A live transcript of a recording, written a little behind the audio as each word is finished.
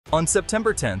On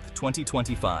September 10,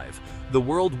 2025, the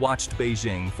world watched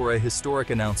Beijing for a historic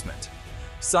announcement.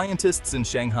 Scientists in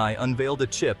Shanghai unveiled a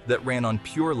chip that ran on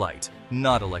pure light,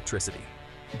 not electricity.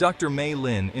 Dr. Mei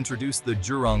Lin introduced the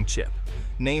Zhurong chip,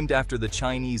 named after the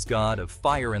Chinese god of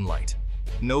fire and light.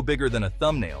 No bigger than a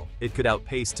thumbnail, it could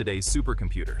outpace today's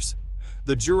supercomputers.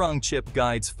 The Zhurong chip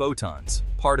guides photons,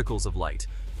 particles of light,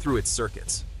 through its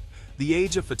circuits. The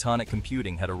age of photonic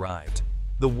computing had arrived.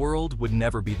 The world would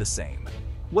never be the same.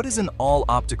 What is an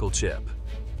all-optical chip?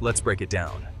 Let's break it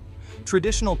down.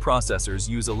 Traditional processors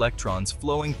use electrons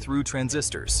flowing through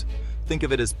transistors. Think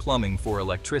of it as plumbing for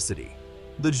electricity.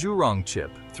 The Zhurong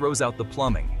chip throws out the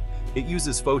plumbing. It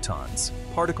uses photons,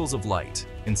 particles of light,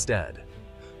 instead.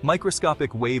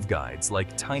 Microscopic waveguides,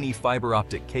 like tiny fiber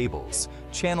optic cables,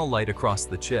 channel light across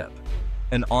the chip.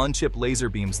 An on-chip laser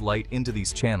beams light into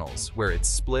these channels, where it's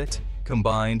split,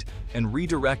 combined, and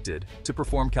redirected to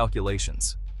perform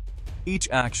calculations. Each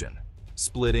action,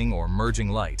 splitting or merging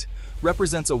light,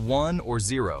 represents a 1 or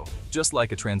 0, just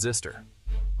like a transistor.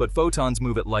 But photons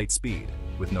move at light speed,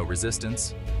 with no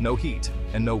resistance, no heat,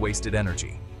 and no wasted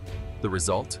energy. The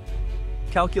result?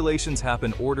 Calculations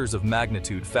happen orders of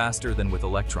magnitude faster than with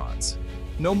electrons.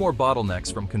 No more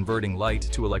bottlenecks from converting light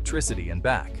to electricity and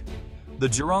back. The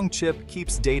Zhurong chip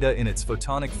keeps data in its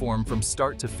photonic form from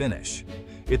start to finish.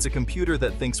 It's a computer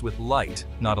that thinks with light,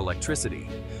 not electricity.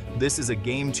 This is a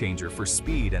game changer for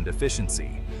speed and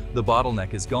efficiency. The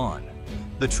bottleneck is gone.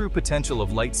 The true potential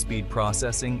of light-speed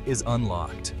processing is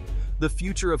unlocked. The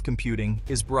future of computing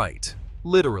is bright,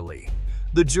 literally.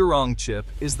 The Zhurong chip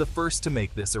is the first to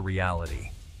make this a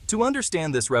reality. To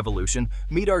understand this revolution,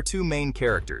 meet our two main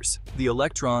characters, the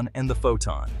electron and the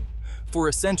photon. For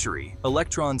a century,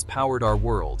 electrons powered our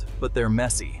world, but they're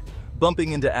messy,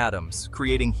 bumping into atoms,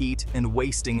 creating heat and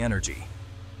wasting energy.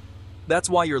 That's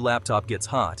why your laptop gets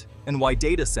hot, and why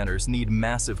data centers need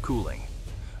massive cooling.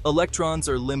 Electrons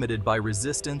are limited by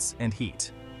resistance and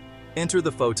heat. Enter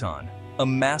the photon, a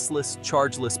massless,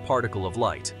 chargeless particle of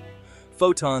light.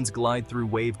 Photons glide through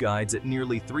waveguides at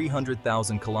nearly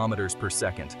 300,000 kilometers per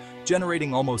second,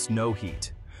 generating almost no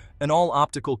heat. An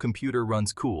all-optical computer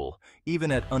runs cool,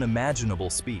 even at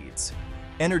unimaginable speeds.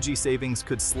 Energy savings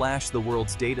could slash the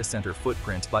world's data center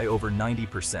footprint by over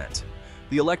 90%.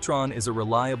 The electron is a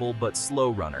reliable but slow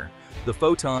runner. The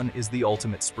photon is the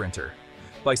ultimate sprinter.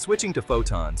 By switching to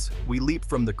photons, we leap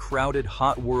from the crowded,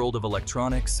 hot world of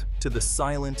electronics to the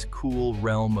silent, cool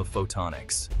realm of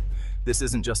photonics. This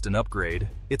isn't just an upgrade,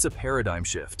 it's a paradigm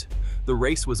shift. The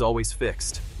race was always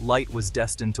fixed. Light was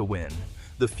destined to win.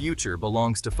 The future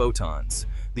belongs to photons.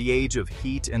 The age of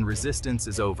heat and resistance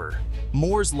is over.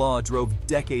 Moore's law drove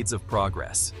decades of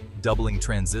progress, doubling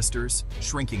transistors,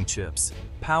 shrinking chips,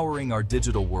 powering our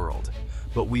digital world.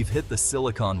 But we've hit the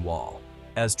silicon wall.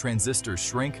 As transistors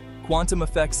shrink, quantum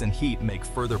effects and heat make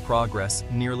further progress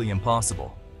nearly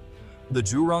impossible. The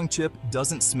Zhurong chip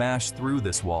doesn't smash through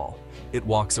this wall, it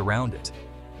walks around it.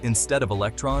 Instead of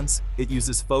electrons, it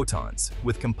uses photons,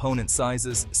 with component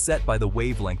sizes set by the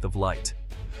wavelength of light.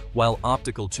 While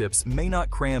optical chips may not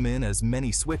cram in as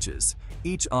many switches,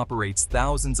 each operates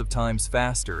thousands of times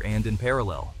faster and in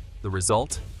parallel. The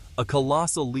result? A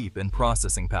colossal leap in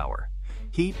processing power.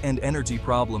 Heat and energy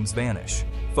problems vanish.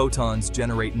 Photons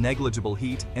generate negligible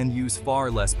heat and use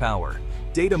far less power.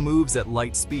 Data moves at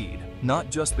light speed, not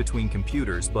just between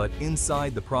computers but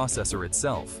inside the processor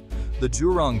itself. The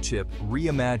Zhurong chip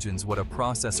reimagines what a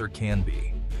processor can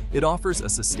be. It offers a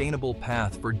sustainable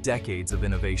path for decades of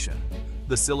innovation.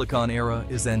 The silicon era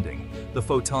is ending. The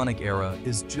photonic era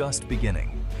is just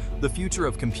beginning. The future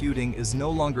of computing is no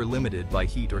longer limited by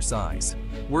heat or size.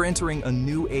 We're entering a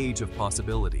new age of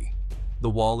possibility. The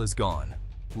wall is gone.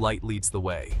 Light leads the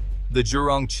way. The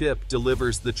Zhurong chip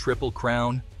delivers the triple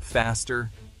crown: faster,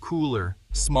 cooler,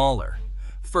 smaller.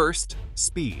 First,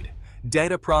 speed.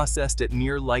 Data processed at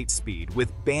near light speed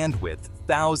with bandwidth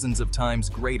thousands of times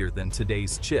greater than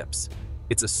today's chips.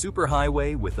 It's a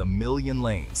superhighway with 1,000,000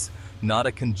 lanes, not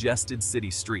a congested city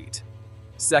street.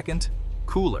 Second,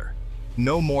 cooler.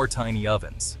 No more tiny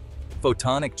ovens.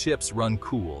 Photonic chips run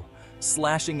cool,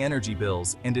 slashing energy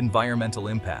bills and environmental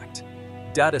impact.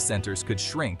 Data centers could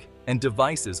shrink, and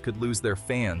devices could lose their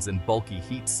fans and bulky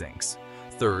heat sinks.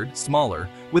 Third, smaller.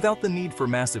 Without the need for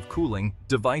massive cooling,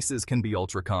 devices can be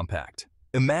ultra-compact.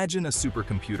 Imagine a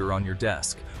supercomputer on your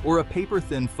desk, or a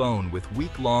paper-thin phone with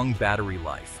week-long battery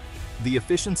life. The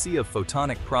efficiency of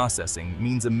photonic processing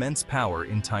means immense power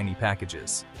in tiny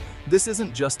packages. This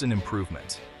isn't just an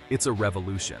improvement, it's a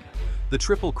revolution. The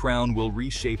Triple Crown will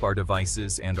reshape our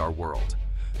devices and our world.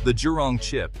 The Zhurong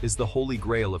chip is the holy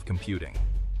grail of computing.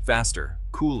 Faster,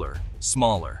 cooler,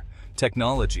 smaller.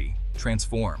 Technology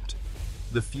transformed.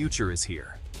 The future is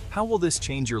here. How will this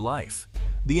change your life?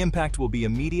 The impact will be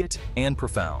immediate and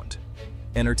profound.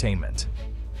 Entertainment.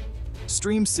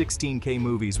 Stream 16K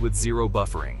movies with zero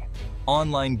buffering.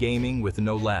 Online gaming with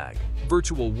no lag.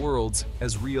 Virtual worlds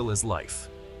as real as life.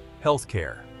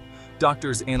 Healthcare.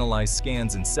 Doctors analyze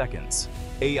scans in seconds.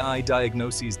 AI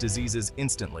diagnoses diseases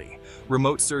instantly.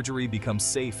 Remote surgery becomes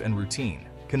safe and routine,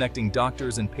 connecting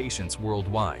doctors and patients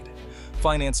worldwide.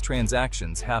 Finance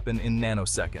transactions happen in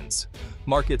nanoseconds.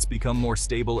 Markets become more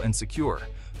stable and secure.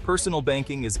 Personal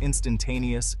banking is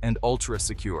instantaneous and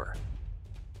ultra-secure.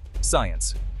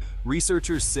 Science.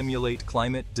 Researchers simulate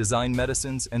climate, design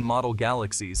medicines, and model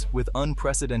galaxies with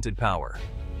unprecedented power.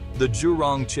 The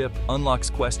Jurong chip unlocks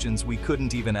questions we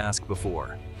couldn't even ask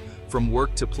before. From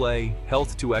work to play,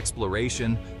 health to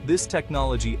exploration, this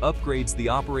technology upgrades the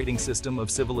operating system of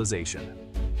civilization.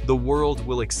 The world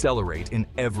will accelerate in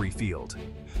every field.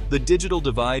 The digital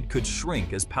divide could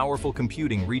shrink as powerful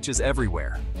computing reaches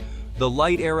everywhere. The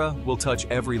light era will touch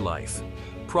every life.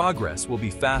 Progress will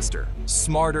be faster,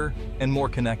 smarter, and more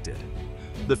connected.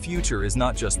 The future is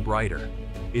not just brighter,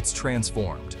 it's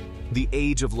transformed. The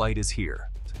age of light is here.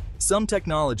 Some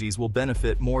technologies will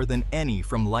benefit more than any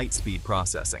from light speed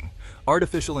processing.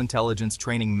 Artificial intelligence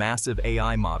training massive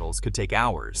AI models could take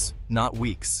hours, not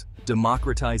weeks,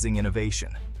 democratizing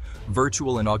innovation.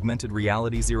 Virtual and augmented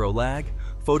reality zero lag,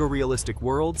 photorealistic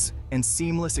worlds, and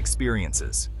seamless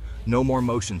experiences. No more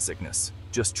motion sickness,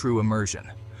 just true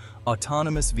immersion.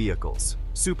 Autonomous vehicles,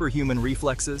 superhuman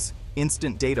reflexes,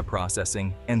 instant data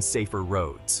processing, and safer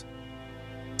roads.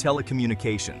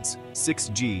 Telecommunications,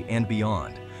 6G and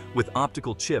beyond, with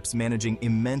optical chips managing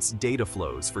immense data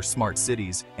flows for smart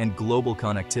cities and global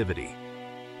connectivity.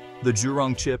 The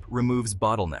Jurong chip removes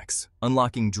bottlenecks,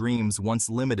 unlocking dreams once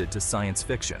limited to science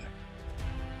fiction.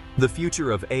 The future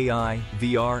of AI,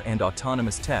 VR, and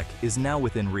autonomous tech is now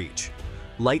within reach.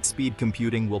 Light-speed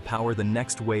computing will power the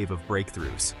next wave of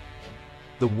breakthroughs.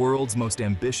 The world's most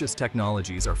ambitious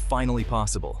technologies are finally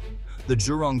possible. The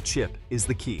Jurong chip is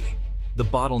the key. The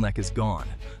bottleneck is gone.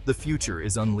 The future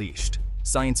is unleashed.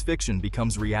 Science fiction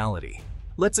becomes reality.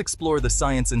 Let's explore the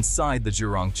science inside the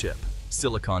Jurong chip.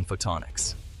 Silicon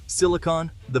photonics. Silicon,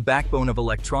 the backbone of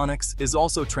electronics, is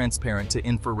also transparent to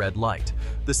infrared light,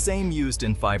 the same used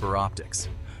in fiber optics.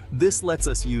 This lets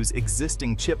us use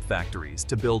existing chip factories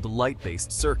to build light-based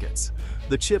circuits.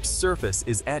 The chip's surface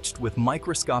is etched with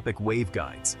microscopic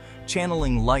waveguides,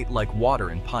 channeling light like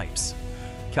water in pipes.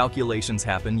 Calculations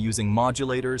happen using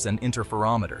modulators and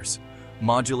interferometers.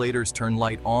 Modulators turn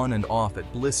light on and off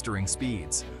at blistering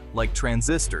speeds, like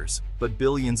transistors, but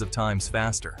billions of times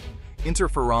faster.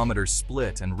 Interferometers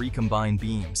split and recombine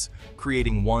beams,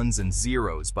 creating ones and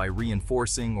zeros by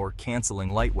reinforcing or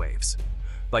canceling light waves.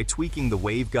 By tweaking the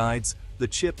waveguides, the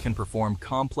chip can perform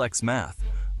complex math,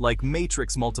 like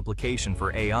matrix multiplication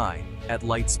for AI, at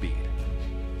light speed.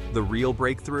 The real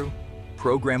breakthrough?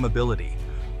 Programmability.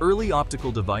 Early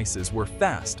optical devices were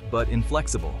fast but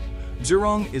inflexible.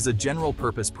 Jurong is a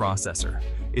general-purpose processor.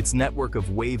 Its network of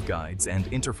waveguides and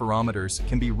interferometers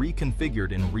can be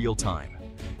reconfigured in real time.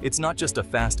 It's not just a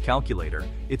fast calculator,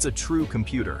 it's a true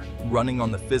computer, running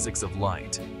on the physics of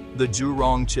light. The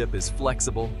Jurong chip is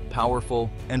flexible, powerful,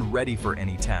 and ready for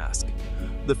any task.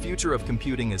 The future of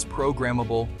computing is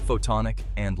programmable, photonic,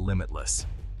 and limitless.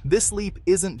 This leap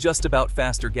isn't just about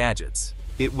faster gadgets.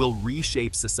 It will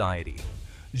reshape society.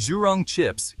 Jurong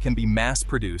chips can be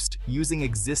mass-produced using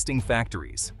existing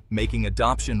factories, making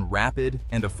adoption rapid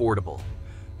and affordable.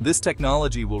 This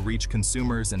technology will reach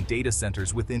consumers and data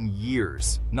centers within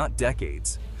years, not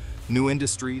decades. New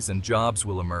industries and jobs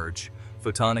will emerge: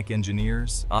 photonic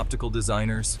engineers, optical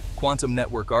designers, quantum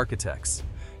network architects.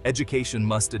 Education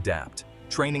must adapt,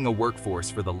 training a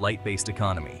workforce for the light-based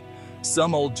economy.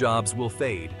 Some old jobs will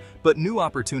fade, but new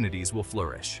opportunities will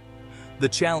flourish. The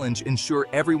challenge: ensure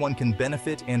everyone can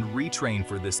benefit and retrain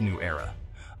for this new era.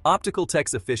 Optical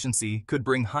tech's efficiency could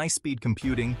bring high-speed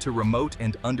computing to remote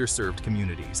and underserved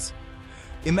communities.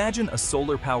 Imagine a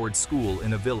solar-powered school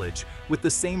in a village with the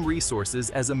same resources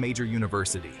as a major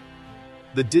university.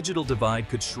 The digital divide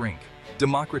could shrink,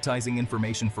 democratizing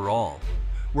information for all.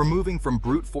 We're moving from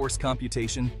brute force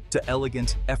computation to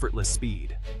elegant, effortless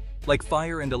speed. Like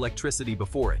fire and electricity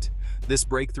before it, this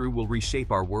breakthrough will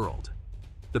reshape our world.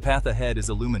 The path ahead is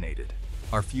illuminated,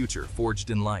 our future forged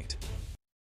in light.